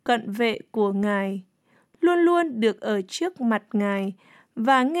cận vệ của Ngài, luôn luôn được ở trước mặt Ngài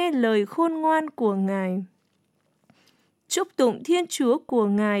và nghe lời khôn ngoan của Ngài. Chúc tụng Thiên Chúa của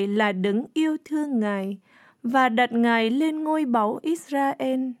Ngài là đấng yêu thương Ngài và đặt Ngài lên ngôi báu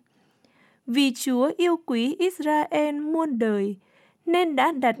Israel. Vì Chúa yêu quý Israel muôn đời, nên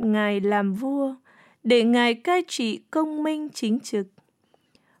đã đặt Ngài làm vua, để Ngài cai trị công minh chính trực.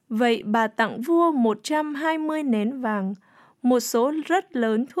 Vậy bà tặng vua 120 nén vàng, một số rất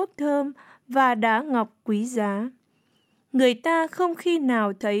lớn thuốc thơm và đá ngọc quý giá. Người ta không khi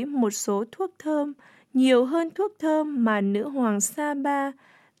nào thấy một số thuốc thơm nhiều hơn thuốc thơm mà nữ hoàng Sa-ba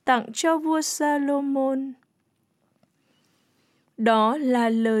tặng cho vua Sa-lô-môn. Đó là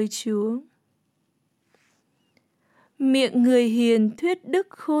lời Chúa. Miệng người hiền thuyết đức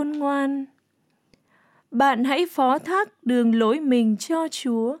khôn ngoan. Bạn hãy phó thác đường lối mình cho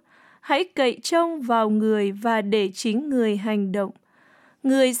Chúa, hãy cậy trông vào người và để chính người hành động.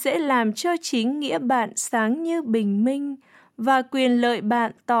 Người sẽ làm cho chính nghĩa bạn sáng như bình minh và quyền lợi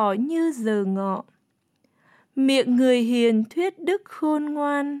bạn tỏ như giờ ngọ. Miệng người hiền thuyết đức khôn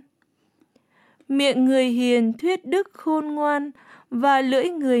ngoan. Miệng người hiền thuyết đức khôn ngoan và lưỡi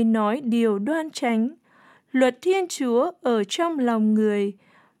người nói điều đoan chánh. Luật Thiên Chúa ở trong lòng người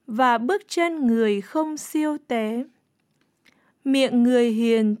và bước chân người không siêu té. Miệng người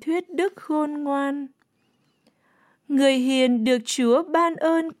hiền thuyết đức khôn ngoan. Người hiền được Chúa ban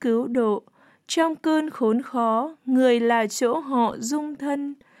ơn cứu độ. Trong cơn khốn khó, người là chỗ họ dung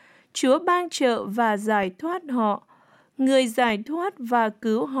thân. Chúa ban trợ và giải thoát họ. Người giải thoát và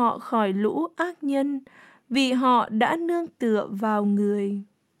cứu họ khỏi lũ ác nhân, vì họ đã nương tựa vào người.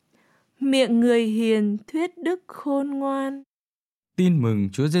 Miệng người hiền thuyết đức khôn ngoan. Tin mừng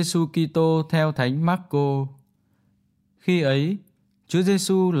Chúa Giêsu Kitô theo Thánh Mác-cô. Khi ấy, Chúa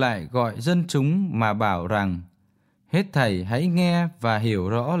Giêsu lại gọi dân chúng mà bảo rằng: hết thảy hãy nghe và hiểu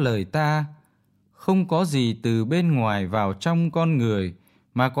rõ lời ta. Không có gì từ bên ngoài vào trong con người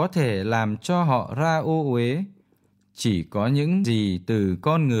mà có thể làm cho họ ra ô uế. Chỉ có những gì từ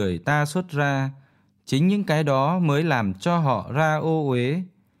con người ta xuất ra, chính những cái đó mới làm cho họ ra ô uế.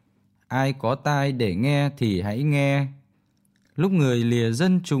 Ai có tai để nghe thì hãy nghe. Lúc người lìa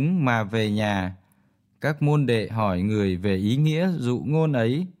dân chúng mà về nhà, các môn đệ hỏi người về ý nghĩa dụ ngôn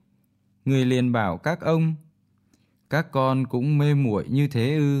ấy. Người liền bảo các ông: các con cũng mê muội như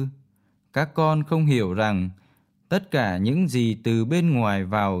thế ư? Các con không hiểu rằng tất cả những gì từ bên ngoài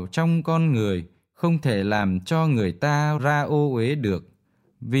vào trong con người không thể làm cho người ta ra ô uế được,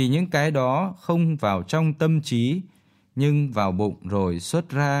 vì những cái đó không vào trong tâm trí, nhưng vào bụng rồi xuất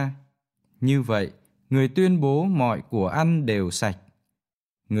ra. Như vậy, người tuyên bố mọi của ăn đều sạch.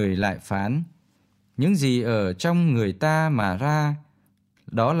 Người lại phán: những gì ở trong người ta mà ra,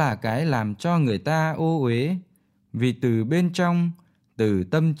 đó là cái làm cho người ta ô uế, vì từ bên trong, từ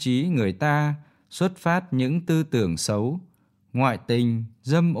tâm trí người ta xuất phát những tư tưởng xấu, ngoại tình,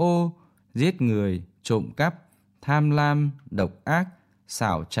 dâm ô, giết người, trộm cắp, tham lam, độc ác,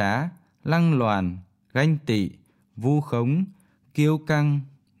 xảo trá, lăng loàn, ganh tị, vu khống, kiêu căng,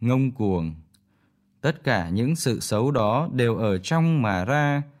 ngông cuồng. Tất cả những sự xấu đó đều ở trong mà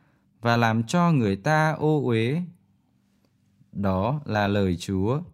ra và làm cho người ta ô uế. Đó là lời Chúa.